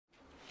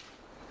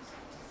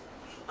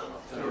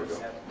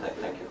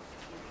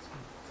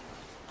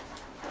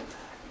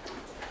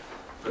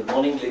Good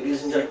morning,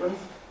 ladies and gentlemen.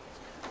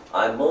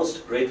 I am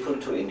most grateful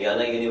to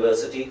Indiana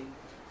University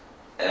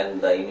and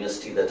the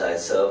university that I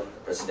serve,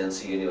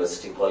 Presidency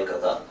University,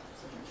 Kolkata,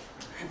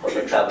 for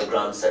the travel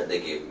grants that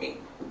they gave me.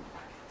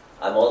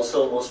 I am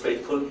also most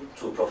grateful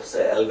to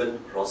Professor Alvin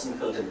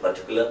Rosenfeld in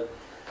particular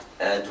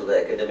and to the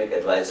Academic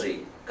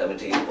Advisory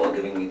Committee for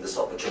giving me this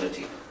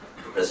opportunity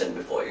to present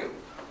before you.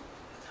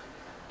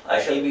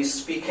 I shall be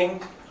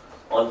speaking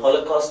on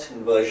Holocaust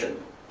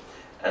Inversion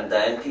and the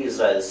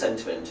anti-Israel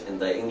sentiment in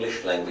the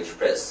English language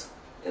press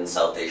in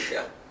South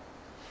Asia.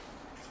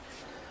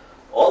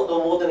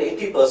 Although more than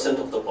 80%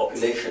 of the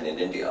population in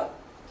India,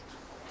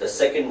 the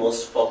second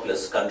most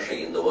populous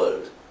country in the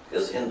world,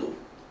 is Hindu,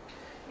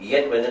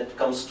 yet when it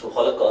comes to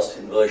Holocaust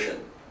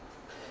inversion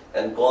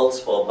and calls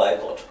for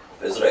boycott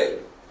of Israel,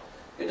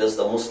 it is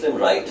the Muslim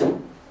right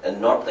and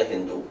not the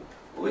Hindu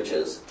which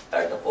is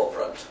at the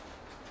forefront.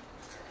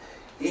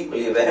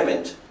 Equally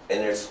vehement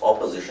in its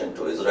opposition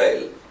to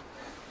Israel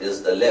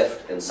is the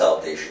left in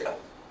South Asia.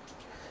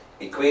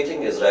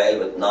 Equating Israel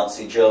with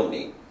Nazi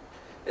Germany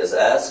is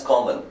as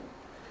common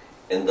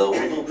in the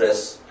Urdu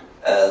press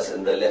as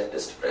in the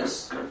leftist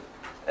press.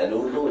 And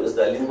Urdu is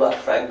the lingua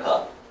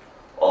franca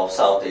of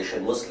South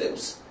Asian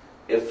Muslims,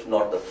 if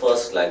not the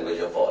first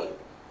language of all.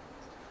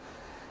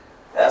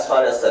 As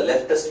far as the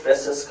leftist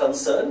press is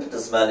concerned, it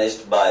is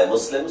managed by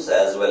Muslims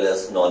as well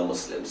as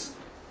non-Muslims,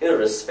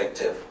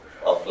 irrespective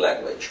of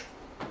language.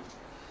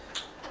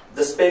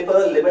 This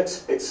paper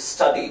limits its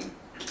study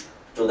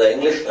to the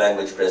English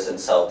language press in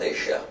South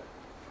Asia.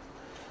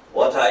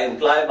 What I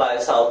imply by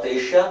South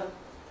Asia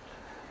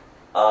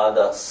are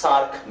the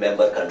SAARC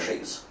member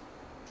countries,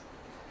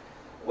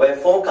 where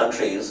 4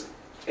 countries,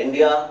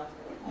 India,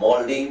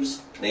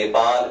 Maldives,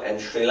 Nepal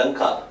and Sri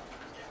Lanka,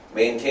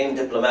 maintain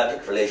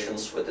diplomatic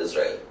relations with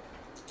Israel.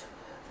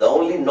 The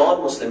only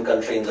non-Muslim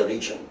country in the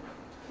region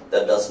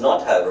that does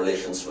not have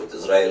relations with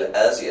Israel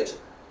as yet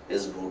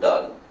is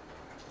Bhutan,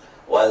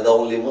 while the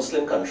only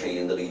Muslim country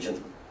in the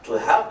region to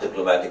have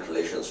diplomatic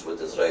relations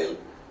with Israel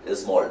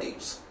is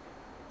Maldives.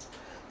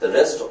 The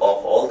rest of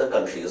all the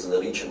countries in the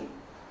region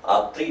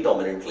are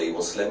predominantly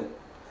Muslim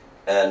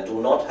and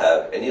do not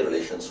have any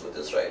relations with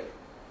Israel,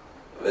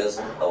 with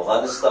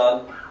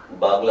Afghanistan,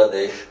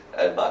 Bangladesh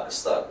and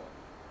Pakistan.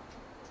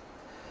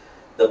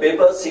 The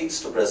paper seeks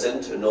to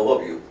present an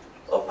overview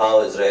of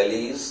how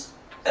Israelis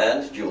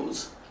and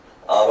Jews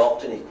are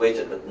often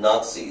equated with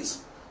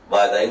Nazis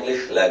by the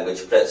English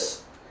language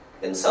press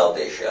in South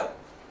Asia.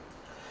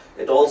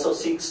 It also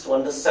seeks to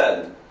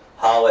understand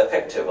how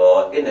effective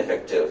or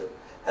ineffective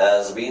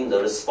has been the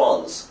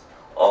response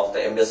of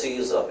the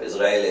embassies of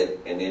Israel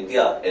in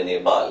India and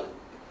Nepal,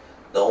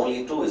 the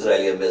only 2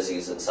 Israeli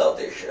embassies in South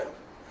Asia,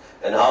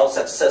 and how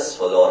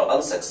successful or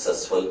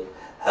unsuccessful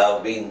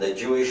have been the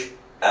Jewish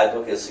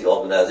advocacy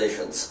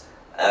organizations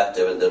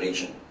active in the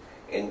region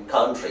in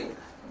countering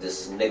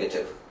this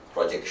negative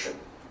projection.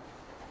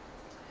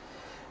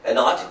 An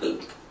article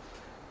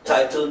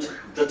titled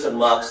 "Britain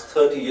Marks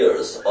 30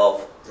 Years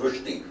of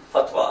Rushdie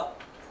Fatwa"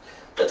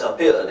 that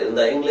appeared in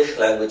the English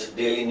language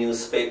daily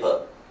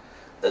newspaper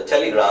The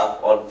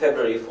Telegraph on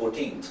February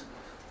 14,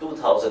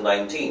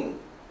 2019,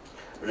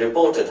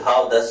 reported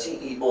how the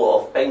CEO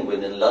of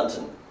Penguin in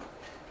London,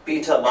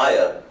 Peter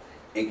Meyer,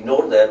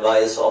 ignored the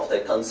advice of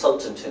their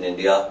consultant in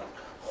India,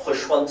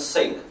 Khushwant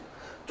Singh,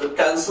 to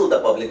cancel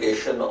the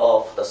publication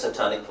of the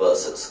Satanic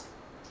Verses.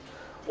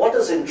 What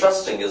is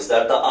interesting is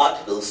that the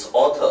article's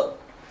author,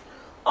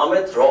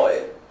 Amit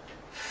Roy,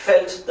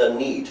 felt the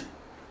need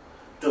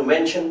to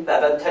mention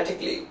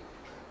parenthetically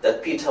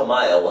that Peter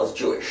Meyer was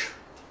Jewish,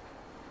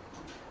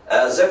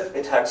 as if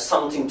it had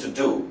something to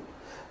do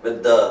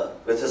with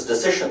his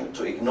decision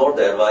to ignore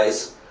the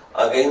advice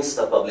against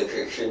the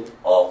publication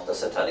of the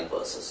Satanic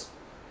Verses.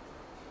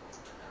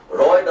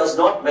 Roy does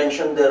not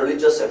mention the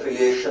religious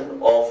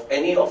affiliation of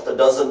any of the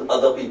dozen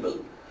other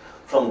people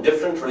from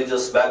different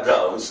religious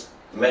backgrounds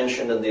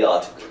mentioned in the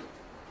article,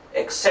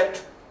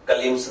 except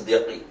Kaleem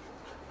Siddiqui,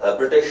 a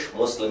British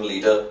Muslim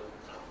leader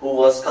who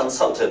was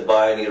consulted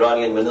by an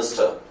Iranian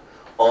minister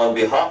on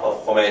behalf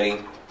of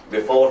Khomeini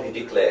before he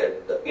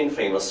declared the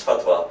infamous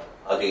fatwa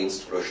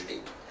against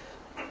Rushdie.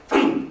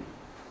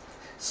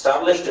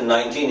 Established in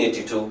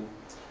 1982,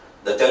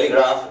 The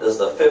Telegraph is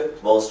the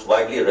 5th most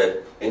widely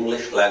read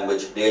English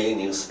language daily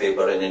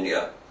newspaper in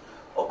India,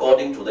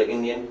 according to the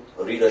Indian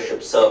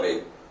Readership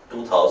Survey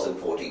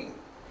 2014.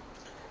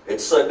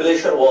 Its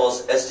circulation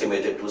was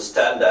estimated to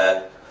stand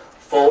at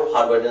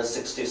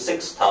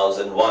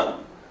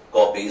 466,001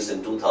 copies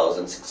in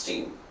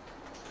 2016.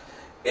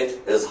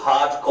 It is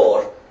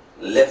hardcore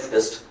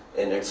leftist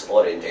in its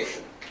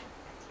orientation.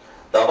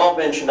 The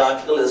above-mentioned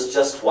article is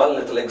just one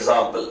little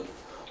example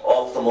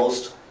of the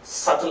most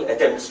subtle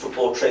attempts to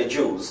portray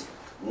Jews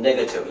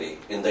negatively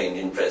in the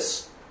Indian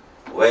press,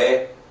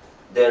 where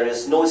there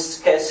is no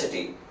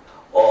scarcity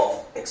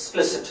of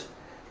explicit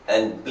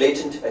and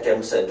blatant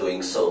attempts at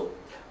doing so,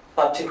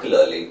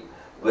 particularly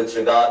with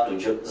regard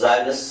to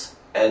Zionists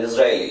and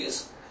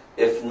Israelis,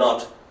 if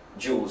not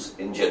Jews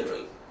in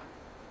general.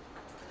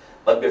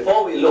 But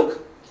before we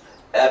look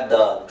at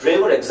the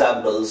graver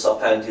examples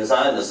of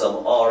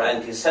anti-Zionism or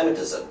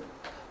anti-Semitism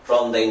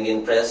from the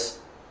Indian press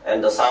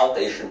and the South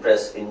Asian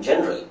press in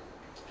general,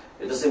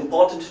 it is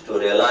important to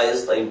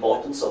realize the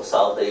importance of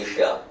South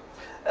Asia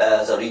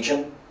as a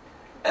region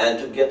and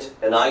to get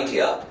an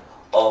idea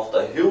of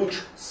the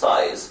huge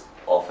size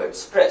of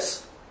its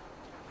press.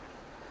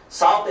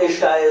 South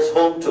Asia is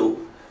home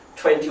to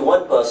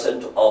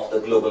 21% of the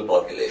global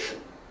population,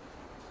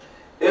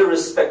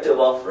 irrespective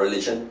of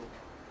religion,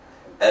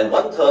 and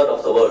 1/3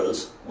 of the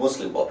world's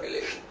Muslim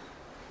population.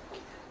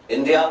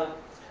 India,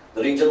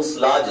 the region's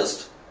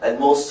largest and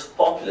most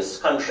populous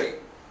country.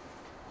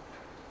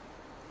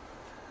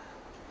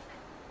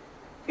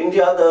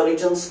 India, the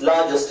region's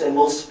largest and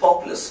most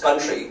populous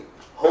country,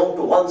 home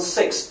to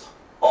 1/6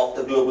 of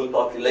the global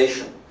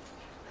population,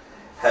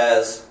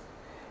 has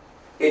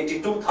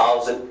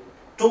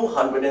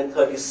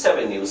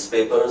 82,237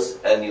 newspapers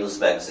and news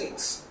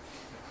magazines,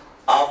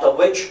 out of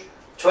which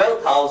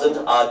 12,000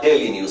 are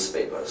daily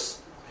newspapers,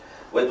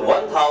 with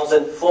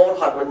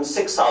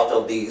 1,406 out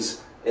of these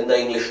in the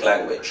English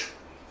language,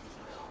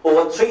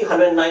 over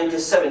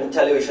 397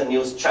 television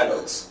news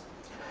channels,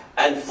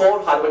 and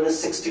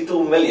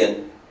 462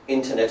 million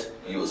internet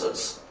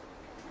users.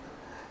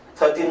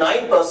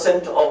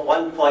 39% of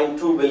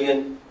 1.2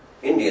 billion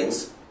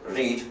Indians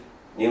read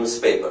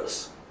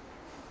newspapers.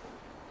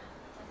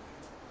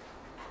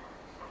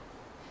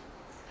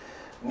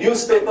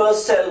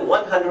 Newspapers sell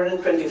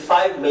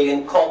 125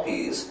 million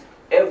copies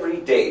every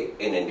day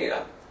in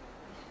India.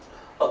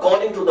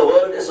 According to the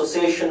World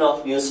Association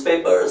of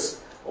Newspapers,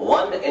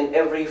 1 in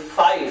every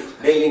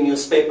 5 daily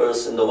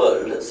newspapers in the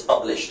world is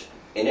published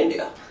in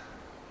India.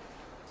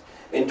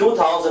 In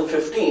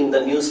 2015,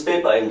 the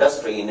newspaper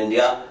industry in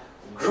India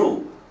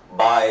grew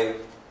by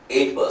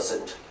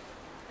 8%.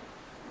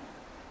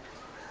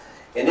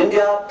 In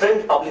India,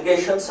 print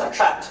publications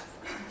attract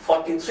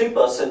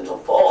 43%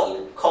 of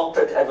all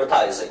corporate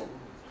advertising,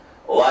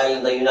 while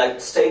in the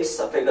United States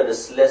the figure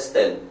is less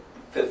than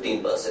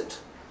 15%.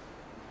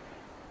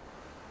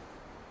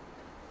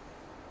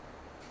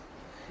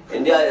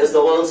 India is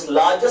the world's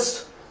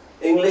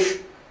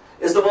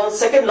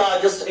second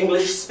largest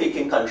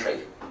English-speaking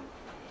country.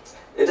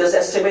 It is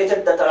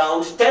estimated that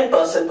around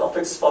 10% of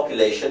its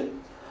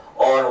population,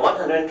 or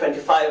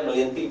 125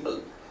 million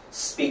people,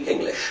 speak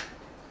English,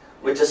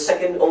 which is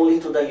second only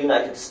to the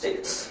United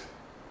States.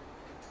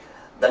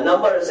 The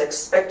number is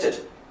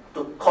expected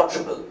to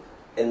quadruple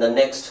in the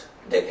next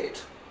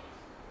decade.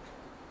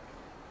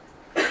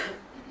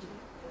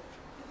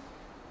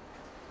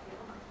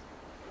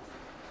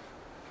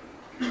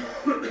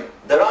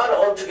 There are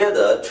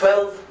altogether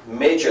 12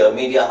 major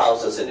media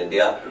houses in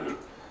India,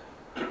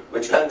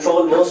 which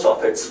control most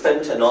of its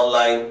print and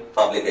online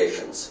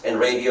publications in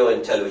radio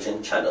and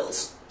television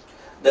channels.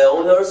 Their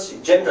owners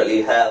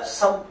generally have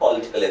some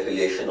political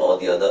affiliation or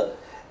the other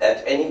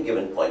at any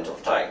given point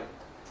of time.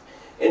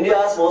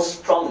 India's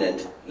most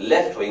prominent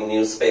left-wing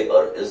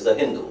newspaper is The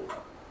Hindu.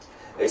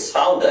 Its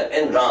founder,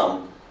 N.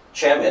 Ram,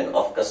 chairman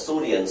of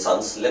Kasturi &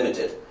 Sons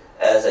Limited,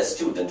 as a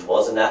student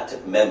was an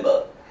active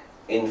member,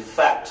 in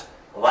fact,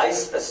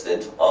 vice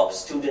president of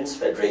Students'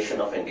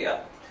 Federation of India,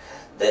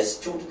 the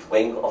student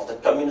wing of the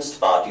Communist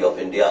Party of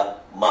India,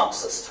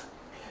 Marxist.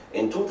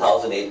 In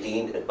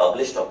 2018, it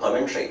published a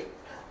commentary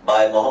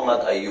by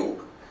Muhammad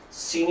Ayub,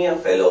 Senior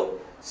Fellow,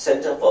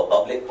 Center for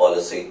Public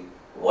Policy,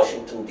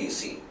 Washington,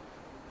 D.C.,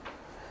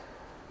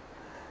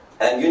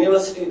 and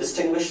University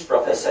Distinguished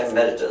Professor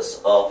Emeritus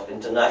of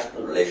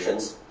International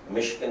Relations,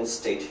 Michigan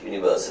State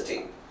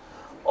University,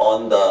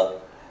 on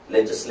the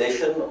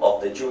legislation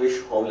of the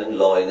Jewish homeland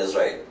law in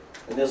Israel.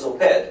 In his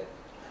op-ed,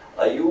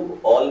 Ayub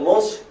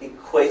almost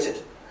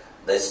equated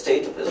the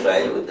state of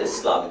Israel with the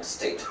Islamic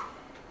State.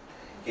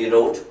 He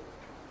wrote,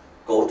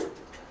 quote,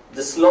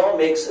 "This law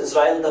makes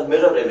Israel the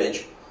mirror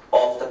image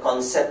of the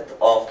concept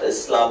of the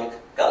Islamic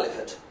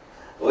Caliphate,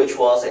 which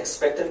was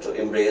expected to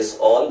embrace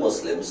all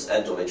Muslims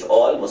and to which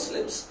all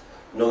Muslims,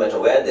 no matter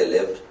where they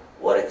lived,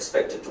 were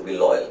expected to be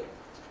loyal.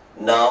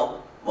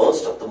 Now,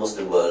 most of the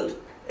Muslim world,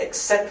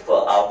 except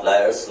for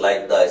outliers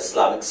like the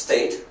Islamic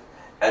State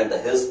and the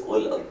Hizb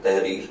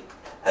ul-Tahrir,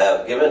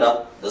 have given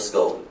up this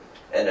goal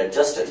and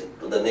adjusted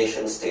to the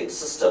nation-state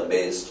system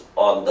based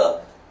on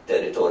the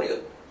territorial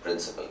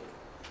principle."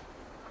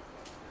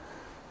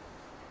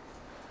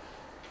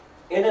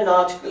 In an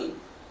article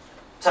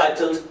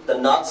titled "The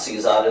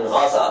Nazis Are in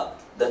Gaza"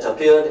 that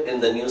appeared in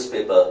the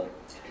newspaper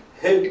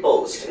Hind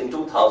Post in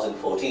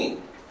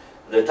 2014,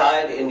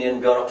 retired Indian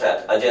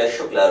bureaucrat Ajay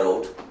Shukla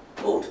wrote,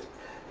 quote,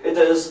 "It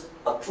is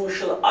a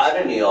crucial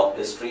irony of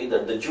history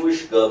that the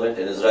Jewish government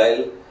in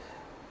Israel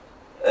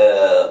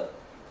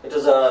it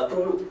is a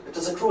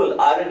cruel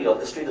irony of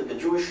history that the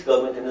Jewish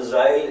government in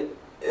Israel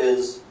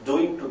is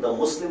doing to the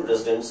Muslim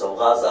residents of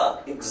Gaza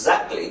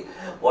exactly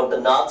what the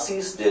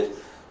Nazis did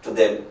to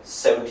them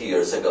 70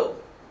 years ago.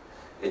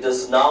 It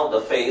is now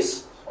the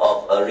face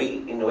of a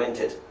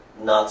reinvented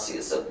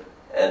Nazism,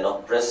 an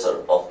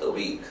oppressor of the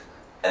weak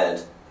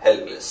and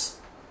helpless."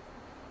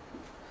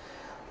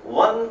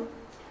 One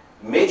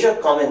major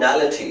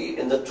commonality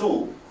in the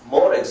two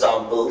more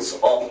examples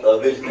of the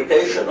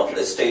vilification of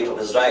the state of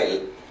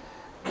Israel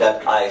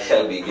that I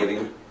shall be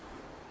giving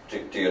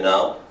to you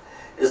now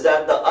is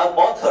that the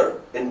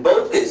author in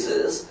both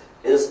cases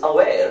is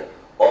aware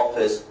of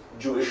his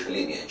Jewish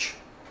lineage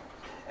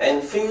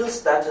and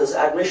feels that his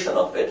admission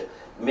of it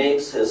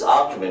makes his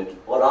argument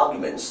or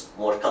arguments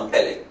more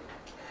compelling.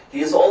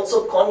 He is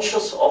also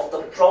conscious of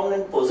the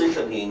prominent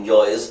position he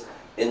enjoys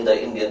in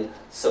the Indian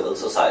civil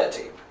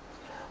society.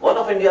 One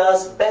of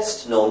India's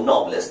best-known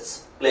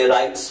novelists,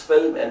 playwrights,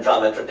 film and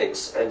drama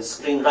critics, and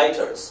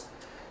screenwriters,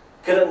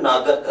 Kiran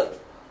Nagarkar,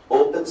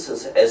 opens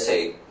his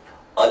essay,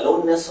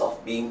 Aloneness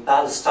of Being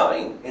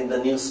Palestine, in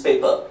the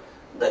newspaper,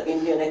 The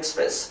Indian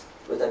Express,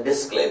 with a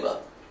disclaimer,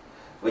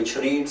 which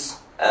reads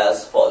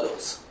as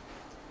follows.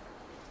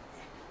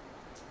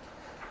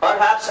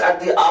 Perhaps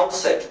at the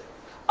outset,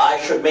 I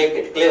should make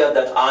it clear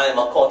that I am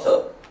a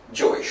quarter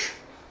Jewish.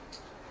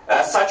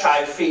 As such,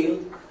 I feel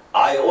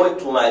I owe it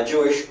to my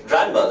Jewish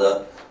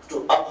grandmother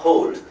to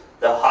uphold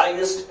the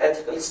highest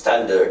ethical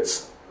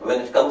standards when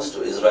it comes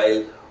to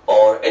Israel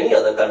or any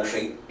other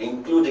country,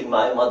 including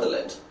my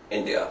motherland,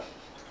 India.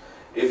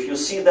 If you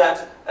see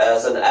that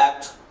as an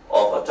act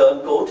of a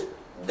turncoat,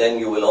 then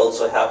you will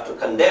also have to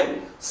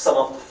condemn some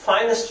of the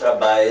finest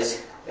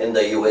rabbis in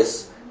the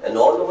US and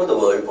all over the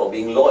world for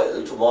being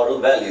loyal to moral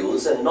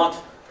values and not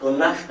to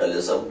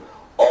nationalism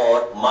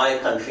or my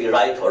country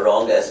right or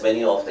wrong, as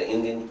many of the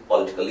Indian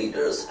political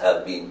leaders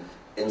have been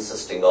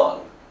insisting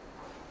on.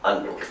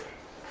 Unquote.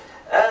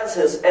 As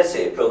his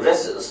essay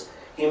progresses,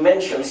 he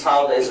mentions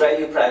how the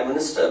Israeli Prime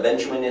Minister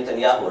Benjamin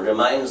Netanyahu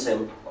reminds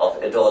him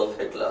of Adolf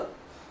Hitler.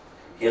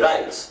 He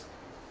writes,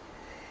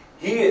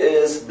 he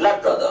is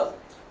blood brother,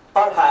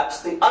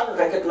 perhaps the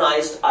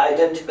unrecognized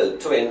identical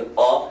twin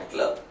of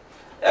Hitler.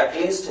 At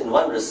least in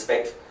one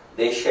respect,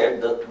 they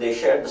shared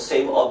the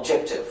same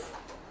objective.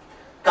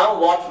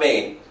 Come what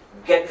may,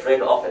 get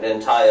rid of an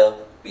entire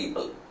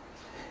people.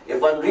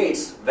 If one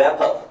reads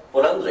Vaibhav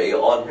Purandare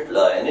on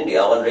Hitler and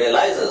India, one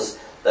realizes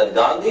that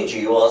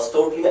Gandhiji was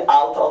totally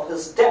out of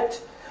his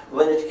depth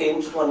when it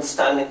came to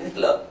understanding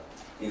Hitler.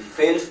 He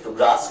failed to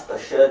grasp the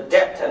sheer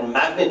depth and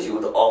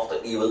magnitude of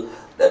the evil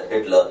that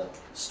Hitler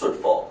stood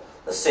for.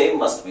 The same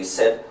must be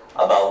said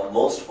about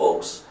most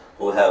folks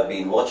who have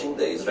been watching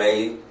the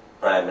Israeli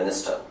Prime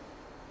Minister.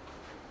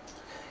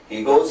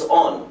 He goes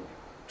on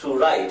to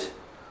write,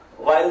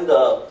 while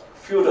the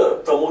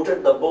Führer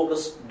promoted the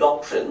bogus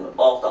doctrine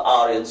of the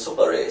Aryan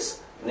super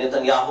race,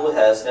 Netanyahu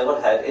has never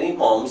had any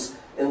qualms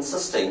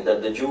insisting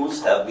that the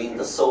Jews have been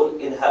the sole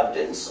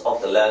inhabitants of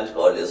the land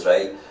called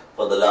Israel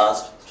for the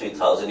last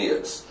 3,000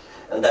 years,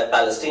 and that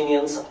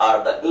Palestinians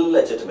are the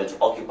illegitimate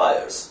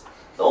occupiers.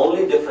 The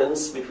only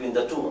difference between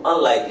the two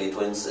unlikely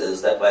twins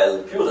is that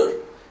while Führer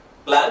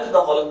planned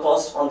the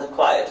Holocaust on the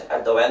quiet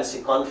at the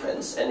Wannsee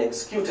Conference and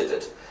executed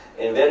it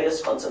in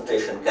various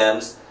concentration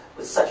camps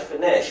with such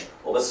finesse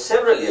over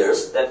several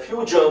years that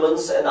few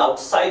Germans and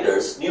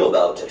outsiders knew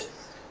about it,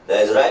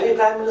 the Israeli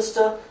Prime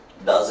Minister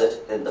does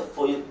it in the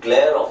full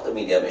glare of the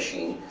media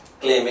machine,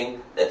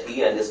 claiming that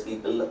he and his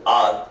people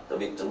are the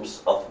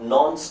victims of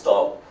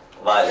non-stop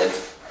violent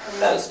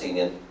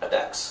Palestinian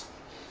attacks.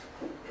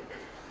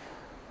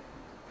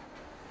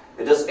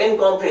 It is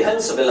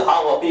incomprehensible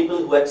how a people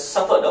who had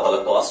suffered a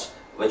Holocaust,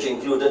 which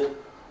included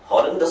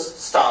horrendous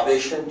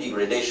starvation,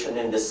 degradation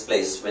and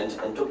displacement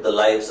and took the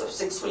lives of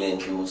 6 million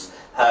Jews,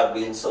 have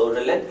been so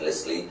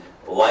relentlessly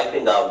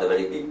wiping out the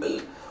very people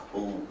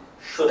who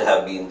should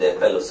have been their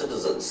fellow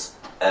citizens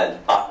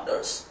and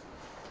partners.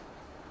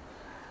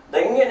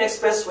 The Indian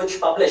Express, which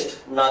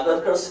published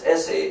Nagarkar's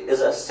essay,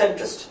 is a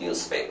centrist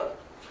newspaper.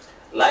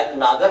 Like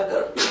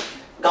Nagarkar,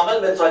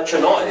 Kamal Mitra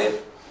Chenoy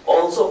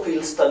also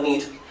feels the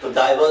need to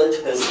divulge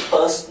his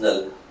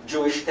personal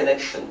Jewish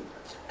connection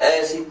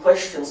as he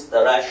questions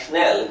the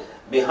rationale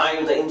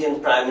behind the Indian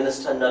Prime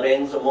Minister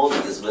Narendra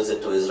Modi's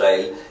visit to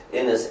Israel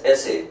in his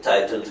essay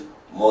titled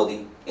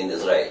Modi in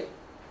Israel.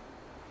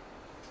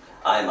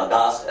 I am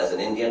aghast as an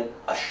Indian,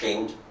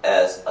 ashamed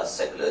as a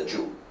secular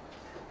Jew.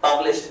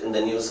 Published in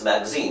the news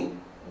magazine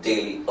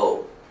Daily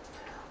O.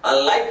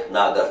 Unlike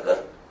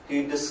Nagarkar,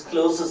 he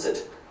discloses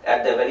it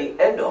at the very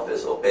end of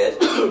his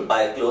op-ed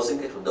by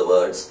closing it with the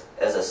words,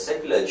 as a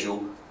secular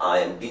Jew, I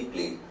am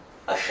deeply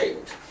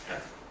ashamed.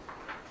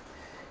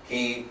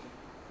 He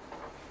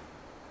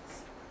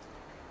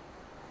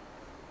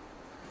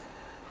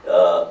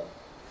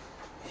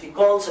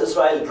calls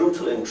Israel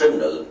brutal and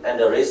criminal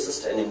and a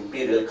racist and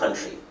imperial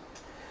country.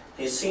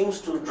 He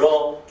seems to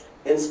draw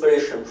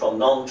inspiration from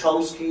Noam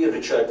Chomsky,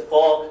 Richard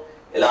Falk,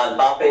 Ilan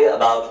Pape,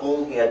 about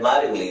whom he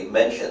admiringly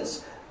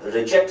mentions,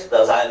 reject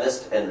the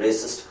Zionist and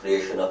racist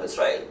creation of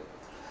Israel.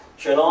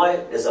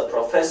 Chenoy is a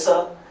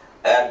professor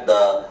at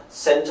the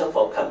Center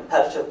for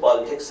Comparative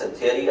Politics and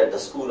Theory at the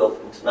School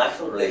of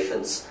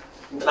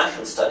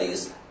International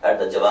Studies at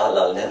the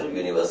Jawaharlal Nehru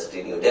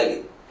University, New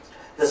Delhi.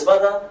 His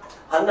mother,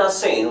 Hanna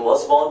Sain,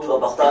 was born to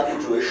a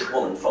Baghdadi Jewish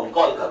woman from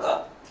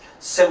Kolkata,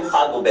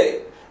 Simcha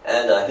Gubey,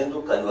 and a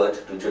Hindu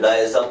convert to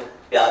Judaism,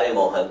 Pyare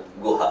Mohan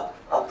Guha,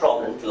 a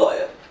prominent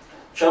lawyer.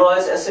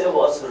 Shenoy's essay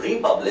was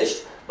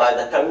republished by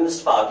the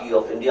Communist Party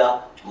of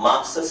India,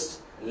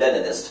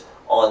 Marxist-Leninist,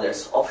 on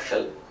its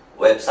official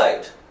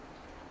website.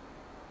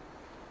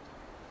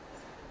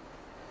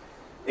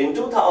 In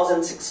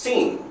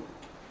 2016,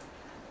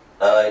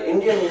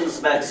 Indian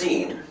news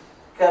magazine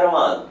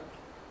Caravan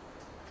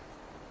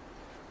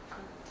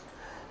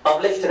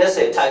published an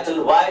essay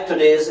titled "Why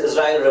Today's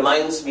Israel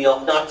Reminds Me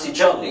of Nazi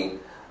Germany,"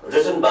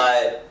 written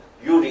by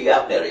Yuri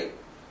Avneri,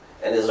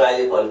 an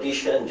Israeli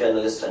politician,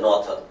 journalist and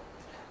author.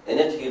 In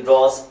it, he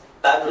draws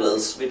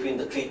parallels between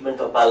the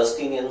treatment of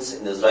Palestinians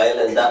in Israel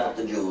and that of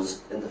the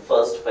Jews in the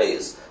first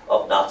phase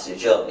of Nazi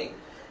Germany.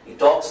 He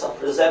talks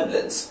of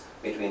resemblance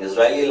between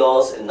Israeli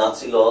laws and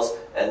Nazi laws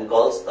and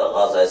calls the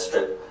Gaza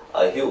Strip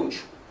a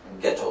huge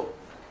ghetto.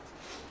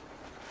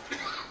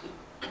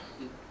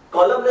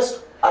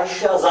 Columnist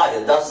Arshia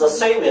Zahid does the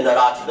same in an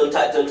article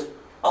titled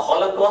 "A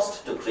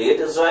Holocaust to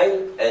Create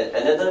Israel and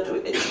Another to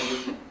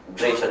Achieve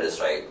Greater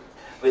Israel,"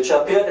 which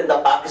appeared in the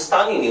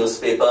Pakistani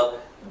newspaper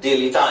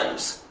Daily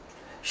Times.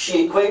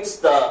 She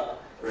equates the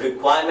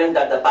requirement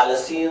that the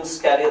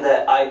Palestinians carry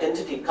their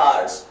identity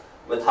cards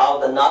with how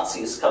the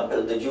Nazis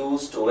compelled the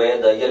Jews to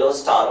wear the yellow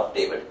Star of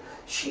David.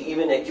 She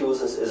even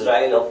accuses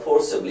Israel of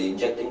forcibly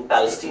injecting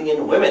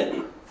Palestinian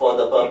women for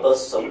the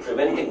purpose of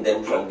preventing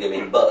them from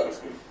giving birth.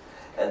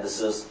 And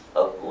this is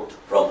a quote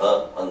from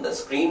her on the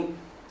screen.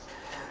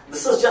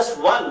 This is just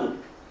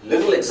one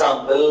little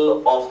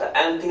example of the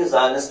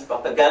anti-Zionist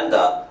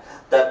propaganda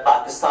that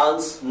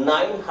Pakistan's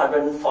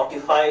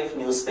 945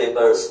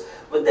 newspapers,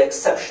 with the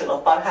exception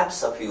of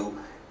perhaps a few,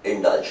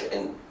 indulge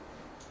in.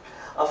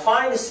 A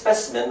fine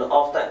specimen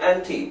of the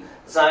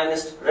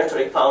anti-Zionist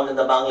rhetoric found in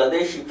the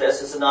Bangladeshi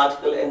press is an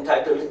article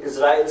entitled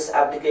 "Israel's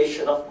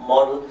Abdication of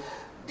Moral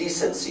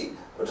Decency,"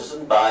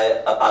 written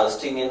by a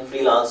Palestinian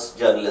freelance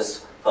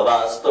journalist,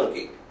 Fawaz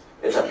Turki.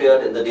 It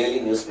appeared in the daily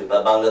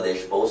newspaper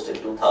Bangladesh Post in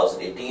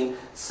 2018.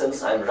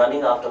 Since I'm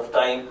running out of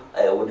time,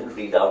 I wouldn't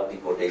read out the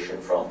quotation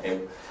from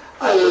him.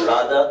 I would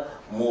rather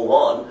move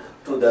on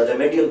to the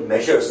remedial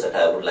measures that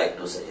I would like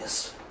to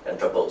suggest and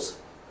propose.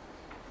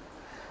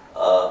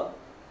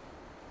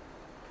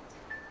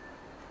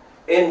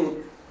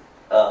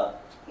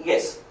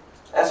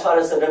 As far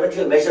as the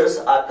remedial measures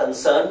are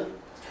concerned,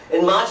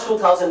 in March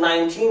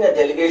 2019, a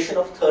delegation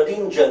of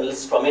 13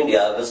 journalists from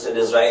India visited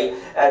Israel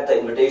at the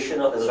invitation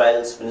of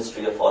Israel's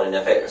Ministry of Foreign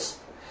Affairs.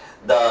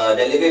 The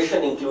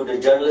delegation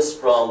included journalists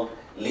from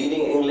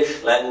leading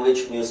English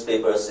language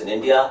newspapers in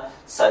India,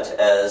 such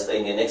as the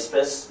Indian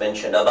Express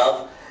mentioned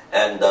above,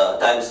 and the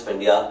Times of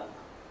India,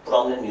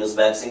 prominent news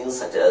magazines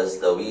such as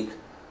The Week,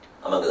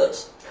 among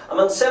others.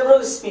 Among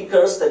several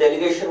speakers, the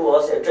delegation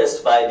was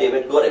addressed by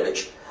David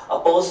Gorevich, a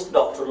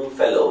postdoctoral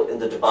fellow in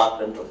the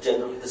Department of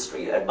General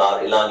History at Bar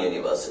Ilan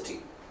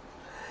University.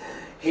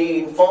 He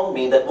informed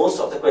me that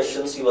most of the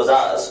questions he was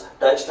asked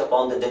touched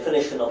upon the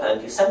definition of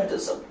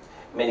anti-Semitism.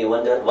 Many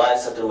wondered why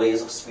certain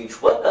ways of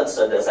speech were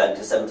considered as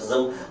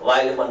anti-Semitism,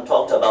 while if one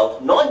talked about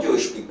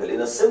non-Jewish people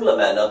in a similar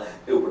manner,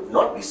 it would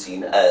not be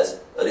seen as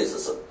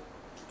racism.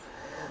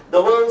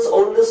 The world's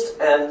oldest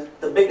and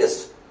the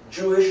biggest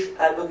Jewish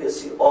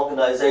advocacy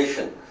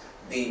organization,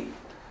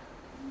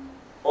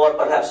 or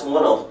perhaps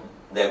one of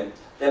them,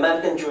 the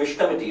American Jewish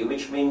Committee,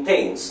 which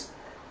maintains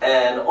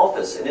an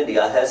office in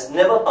India, has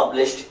never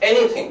published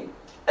anything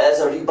as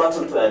a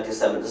rebuttal to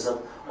anti-Semitism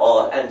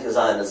or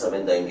anti-Zionism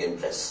in the Indian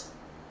press.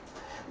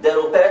 Their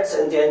op-eds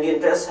in the Indian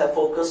press have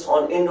focused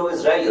on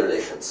Indo-Israeli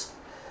relations.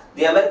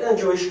 The American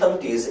Jewish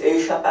Committee's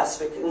Asia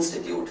Pacific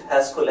Institute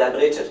has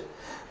collaborated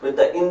with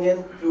the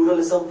Indian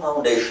Pluralism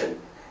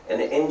Foundation, an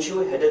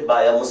NGO headed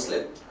by a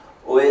Muslim,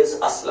 Uwais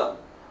Aslam,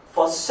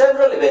 for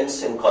several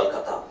events in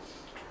Kolkata.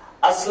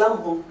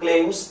 Aslam, who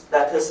claims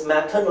that his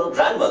maternal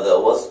grandmother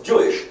was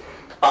Jewish,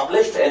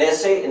 published an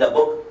essay in a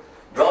book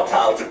brought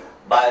out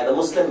by the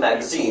Muslim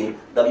magazine,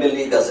 the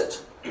Milli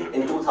Gazette,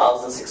 in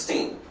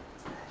 2016.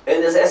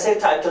 In his essay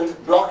titled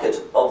 "Blockade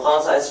of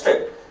Gaza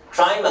Strip,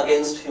 Crime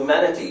Against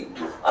Humanity,"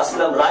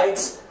 Aslam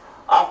writes,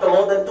 after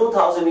more than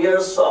 2,000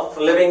 years of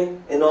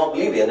living in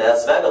oblivion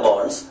as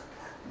vagabonds,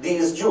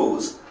 these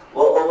Jews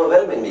were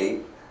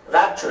overwhelmingly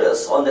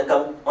rapturous on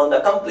the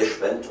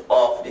accomplishment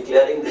of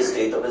declaring the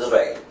State of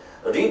Israel,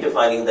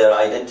 redefining their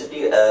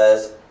identity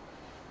as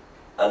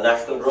a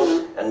national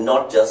group and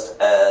not just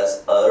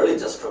as a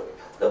religious group.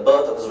 The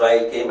birth of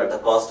Israel came at the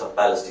cost of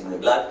Palestinian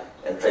blood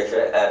and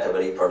treasure at a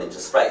very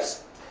prodigious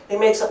price. He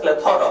makes a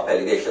plethora of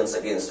allegations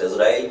against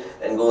Israel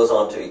and goes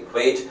on to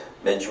equate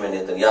Benjamin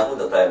Netanyahu,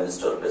 the Prime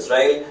Minister of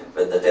Israel,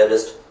 with the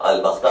terrorist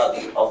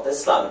al-Baghdadi of the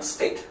Islamic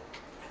State.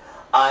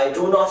 I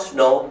do not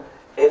know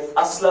if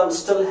Aslam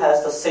still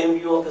has the same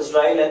view of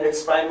Israel and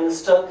its Prime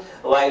Minister,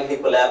 while he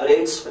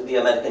collaborates with the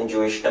American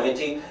Jewish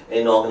Committee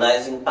in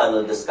organizing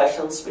panel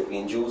discussions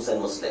between Jews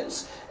and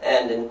Muslims,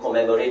 and in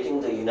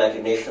commemorating the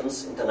United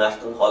Nations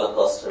International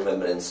Holocaust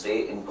Remembrance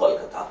Day in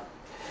Kolkata.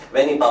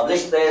 When he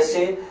published the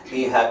essay,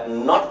 he had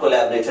not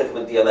collaborated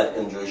with the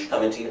American Jewish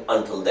Committee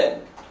until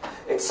then.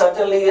 It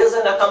certainly is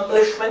an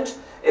accomplishment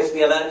if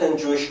the American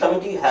Jewish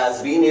Committee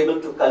has been able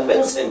to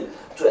convince him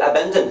to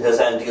abandon his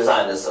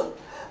anti-Zionism.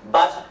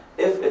 But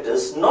if it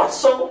is not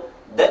so,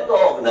 then the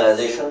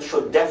organization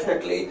should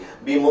definitely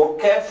be more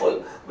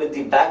careful with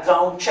the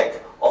background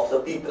check of the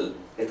people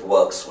it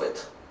works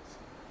with.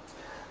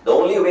 The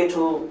only way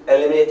to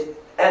eliminate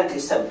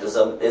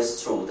anti-Semitism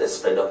is through the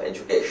spread of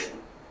education.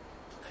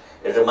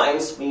 It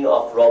reminds me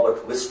of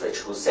Robert Wistrich,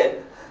 who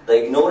said,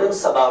 "The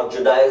ignorance about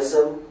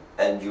Judaism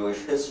and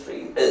Jewish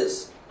history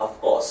is, of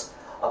course,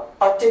 a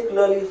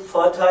particularly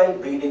fertile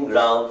breeding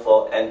ground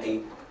for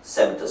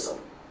anti-Semitism."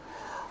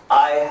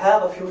 I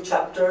have a few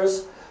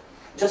chapters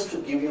just to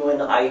give you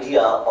an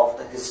idea of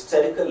the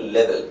hysterical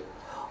level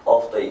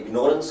of the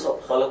ignorance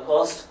of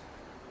Holocaust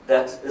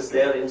that is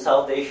there in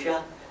South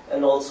Asia,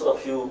 and also a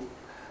few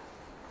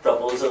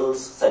proposals,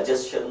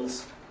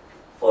 suggestions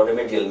for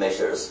remedial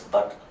measures,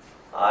 but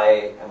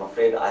I am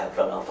afraid I have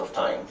run out of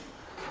time.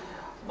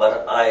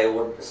 But I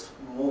would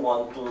move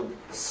on to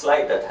the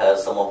slide that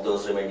has some of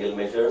those remedial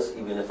measures,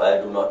 even if I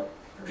do not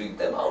read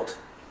them out.